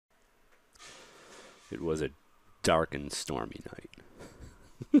It was a dark and stormy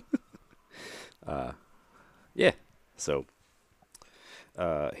night. Yeah. So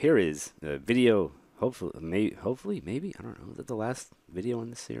here is a video. Hopefully, maybe, I don't know. Is it the last video in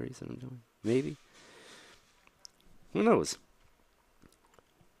the series that I'm doing? Maybe. Who knows?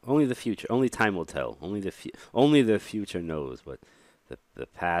 Only the future. Only time will tell. Only the future knows. But the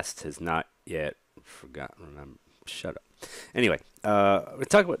past has not yet forgotten. Remember. Shut up. Anyway, we're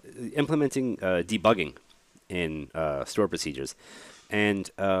talking about implementing debugging in store procedures.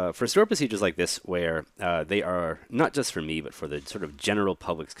 And for store procedures like this, where they are not just for me, but for the sort of general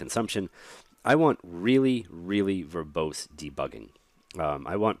public's consumption, I want really, really verbose debugging.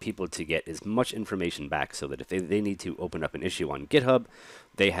 I want people to get as much information back so that if they need to open up an issue on GitHub,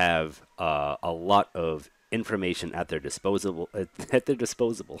 they have a lot of information at their disposable. At their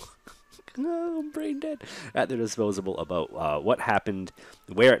disposable. No, I'm brain dead. At their disposal about what happened,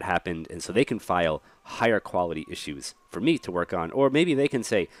 where it happened, and so they can file higher quality issues for me to work on. Or maybe they can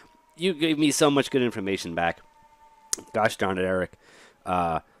say, "You gave me so much good information back. Gosh darn it, Eric.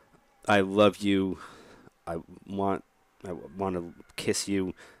 I love you. I want to kiss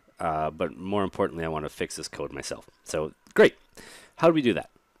you. But more importantly, I want to fix this code myself." So great. How do we do that?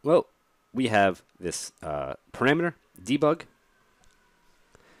 Well, we have this parameter debug,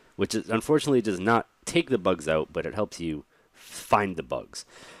 which unfortunately does not take the bugs out, but it helps you find the bugs.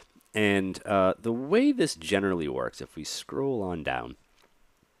 And the way this generally works, if we scroll on down,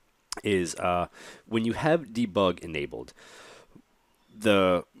 is when you have debug enabled,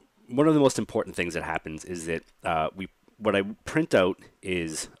 one of the most important things that happens is that what I print out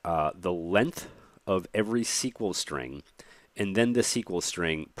is the length of every SQL string, and then the SQL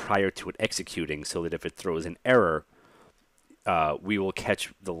string prior to it executing, so that if it throws an error, we will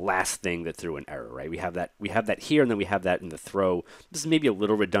catch the last thing that threw an error, right? We have that here, and then we have that in the throw. This is maybe a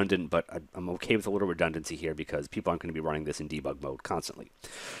little redundant, but I'm okay with a little redundancy here because people aren't going to be running this in debug mode constantly.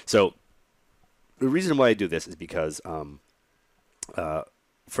 So the reason why I do this is because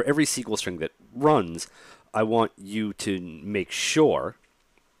for every SQL string that runs, I want you to make sure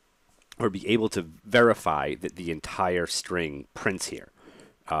or be able to verify that the entire string prints here.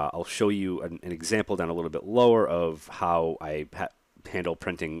 I'll show you an example down a little bit lower of how I handle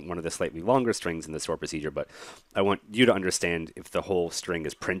printing one of the slightly longer strings in the store procedure, but I want you to understand if the whole string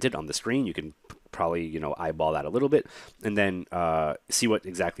is printed on the screen. You can probably eyeball that a little bit and then see what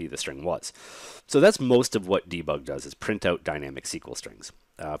exactly the string was. So that's most of what debug does, is print out dynamic SQL strings.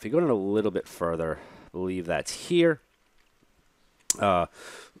 If you go down a little bit further, I believe that's here. For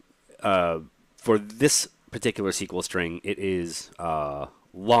this particular SQL string, it is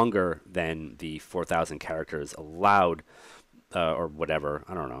longer than the 4,000 characters allowed, or whatever.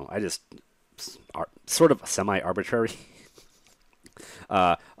 I don't know. I just sort of semi-arbitrary.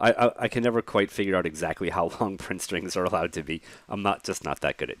 I can never quite figure out exactly how long print strings are allowed to be. I'm not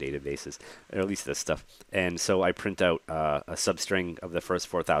that good at databases, or at least this stuff. And so I print out a substring of the first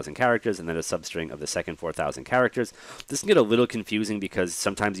 4,000 characters and then a substring of the second 4,000 characters. This can get a little confusing because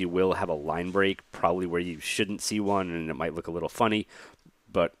sometimes you will have a line break, probably where you shouldn't see one, and it might look a little funny.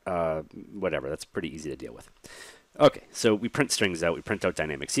 But whatever, that's pretty easy to deal with. Okay, so we print strings out. We print out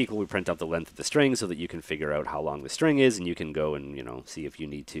dynamic SQL. We print out the length of the string so that you can figure out how long the string is, and you can go and see if we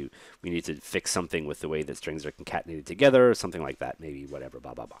need to fix something with the way that strings are concatenated together, or something like that. Maybe whatever.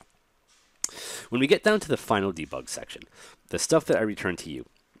 Blah blah blah. When we get down to the final debug section, the stuff that I return to you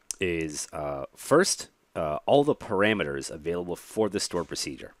is first all the parameters available for the store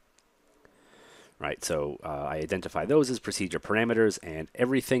procedure. Right, so I identify those as procedure parameters, and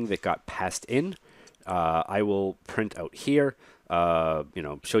everything that got passed in, I will print out here.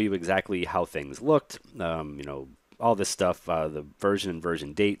 Show you exactly how things looked. All this stuff, the version and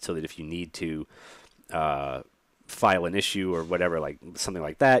version date, so that if you need to file an issue or whatever, like something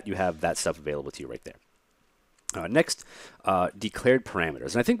like that, you have that stuff available to you right there. Next, declared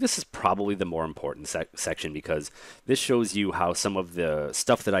parameters. And I think this is probably the more important section, because this shows you how some of the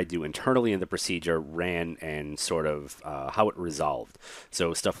stuff that I do internally in the procedure ran and sort of how it resolved.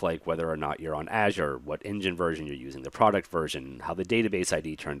 So stuff like whether or not you're on Azure, what engine version you're using, the product version, how the database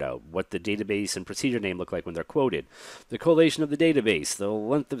ID turned out, what the database and procedure name look like when they're quoted, the collation of the database, the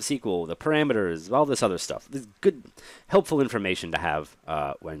length of SQL, the parameters, all this other stuff. This is good, helpful information to have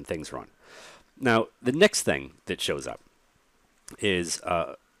when things run. Now, the next thing that shows up is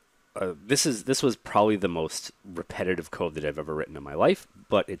this was probably the most repetitive code that I've ever written in my life,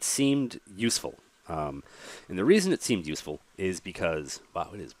 but it seemed useful. And the reason it seemed useful is because,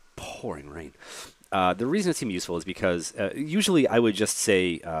 wow, it is pouring rain. The reason it seemed useful is because usually I would just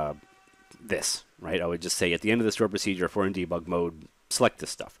say this, right? I would just say at the end of the store procedure, if we're in debug mode, select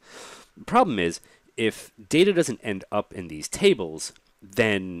this stuff. The problem is If data doesn't end up in these tables,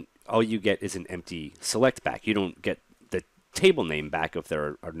 then all you get is an empty select back. You don't get the table name back if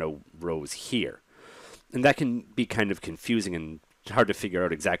there are no rows here. And that can be kind of confusing and hard to figure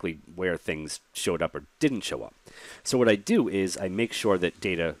out exactly where things showed up or didn't show up. So what I do is I make sure that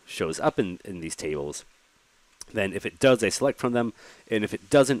data shows up in these tables. Then if it does, I select from them. And if it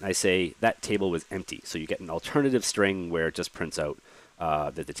doesn't, I say that table was empty. So you get an alternative string where it just prints out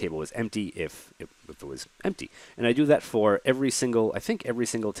that the table was empty if it was empty. And I do that for every single, I think every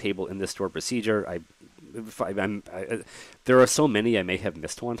single table in the store procedure. There are so many, I may have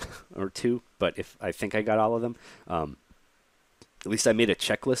missed one or two, but if I think I got all of them, at least I made a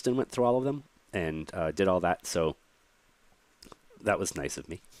checklist and went through all of them and did all that. So that was nice of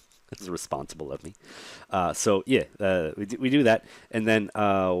me. That was responsible of me. So yeah, we do that. And then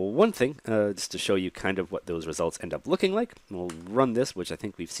one thing, just to show you kind of what those results end up looking like. We'll run this, which I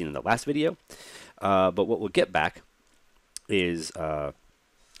think we've seen in the last video. But what we'll get back is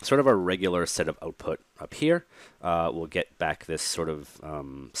sort of our regular set of output up here. We'll get back this sort of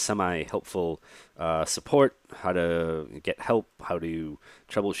semi-helpful support, how to get help, how to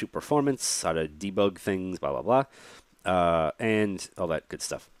troubleshoot performance, how to debug things, blah, blah, blah, and all that good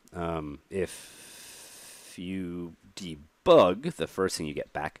stuff. If you debug, the first thing you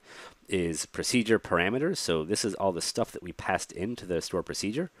get back is procedure parameters. So this is all the stuff that we passed into the store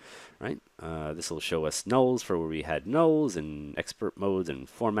procedure, right? This will show us nulls for where we had nulls and expert modes and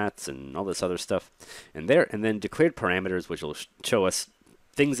formats and all this other stuff in there. And then declared parameters, which will show us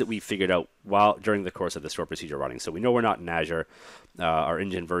things that we figured out during the course of the store procedure running. So we know we're not in Azure. Our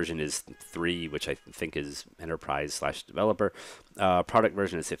engine version is 3, which I think is enterprise/developer. Product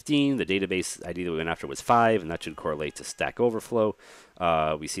version is 15. The database ID that we went after was 5, and that should correlate to Stack Overflow.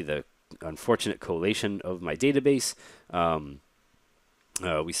 We see the unfortunate collation of my database.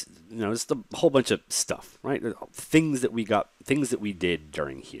 Just a whole bunch of stuff, right? Things that we got, things that we did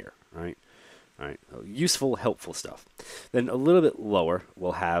during here, right? All right, useful, helpful stuff. Then a little bit lower,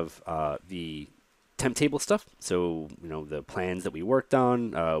 we'll have the temp table stuff. So, the plans that we worked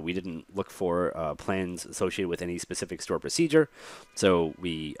on. We didn't look for plans associated with any specific store procedure. So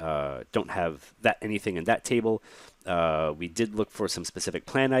we don't have anything in that table. We did look for some specific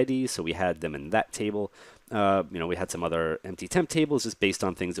plan IDs, so we had them in that table. We had some other empty temp tables just based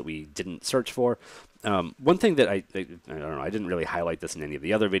on things that we didn't search for. One thing that I don't know, I didn't really highlight this in any of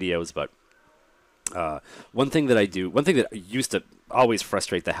the other videos, but one thing that used to always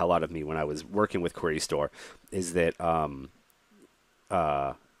frustrate the hell out of me when I was working with QuickieStore is that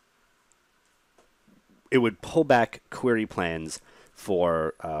it would pull back query plans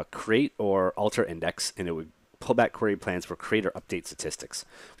for create or alter index, and it would pull back query plans for create or update statistics,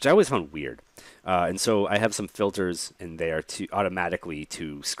 which I always found weird. And so I have some filters in there to automatically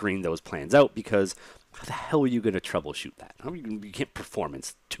to screen those plans out, because how the hell are you going to troubleshoot that? You can't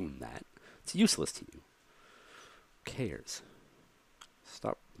performance tune that. It's useless to you. Who cares?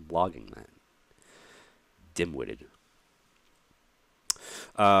 Stop logging that. Dim-witted.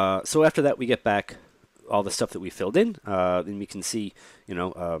 So after that, we get back all the stuff that we filled in. Then we can see, a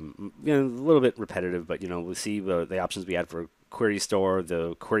little bit repetitive, but we'll see the options we had for QuickieStore,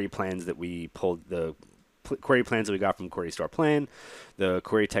 the query plans that we pulled, the query plans that we got from QuickieStore Plan, the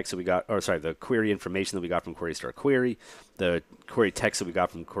query text that we got, the query information that we got from QuickieStore Query, the query text that we got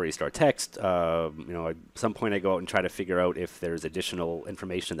from QuickieStore Text. At some point I go out and try to figure out if there's additional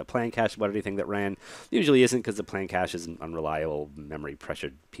information in the plan cache about anything that ran. Usually isn't, because the plan cache is an unreliable, memory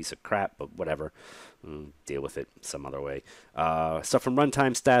pressured piece of crap, but whatever. Deal with it some other way. Stuff from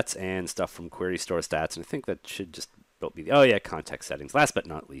runtime stats and stuff from QuickieStore stats, and I think that should just be context settings. Last but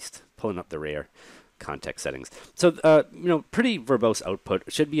not least, pulling up the rare context settings. So, pretty verbose output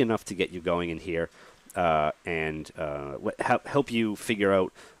should be enough to get you going in here and help you figure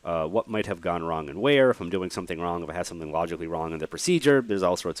out what might have gone wrong and where. If I'm doing something wrong, if I have something logically wrong in the procedure, there's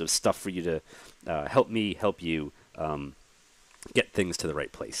all sorts of stuff for you to help you get things to the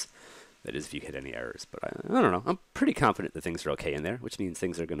right place. That is, if you hit any errors. But I don't know. I'm pretty confident that things are okay in there, which means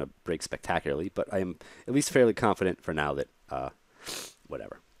things are going to break spectacularly. But I am at least fairly confident for now that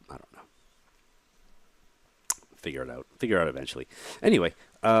whatever. I don't know. Figure it out eventually. Anyway,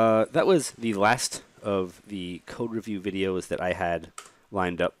 that was the last of the code review videos that I had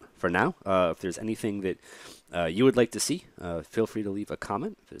lined up for now. If there's anything that you would like to see, feel free to leave a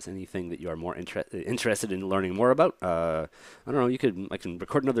comment. If there's anything that you are more interested in learning more about, I don't know, I can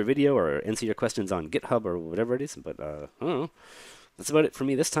record another video or answer your questions on GitHub or whatever it is, but I don't know. That's about it for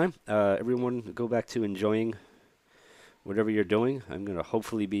me this time. Everyone go back to enjoying whatever you're doing. I'm going to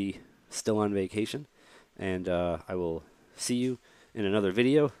hopefully be still on vacation. And I will see you in another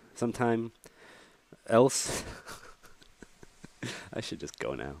video sometime else. I should just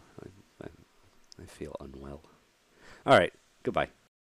go now. I feel unwell. All right. Goodbye.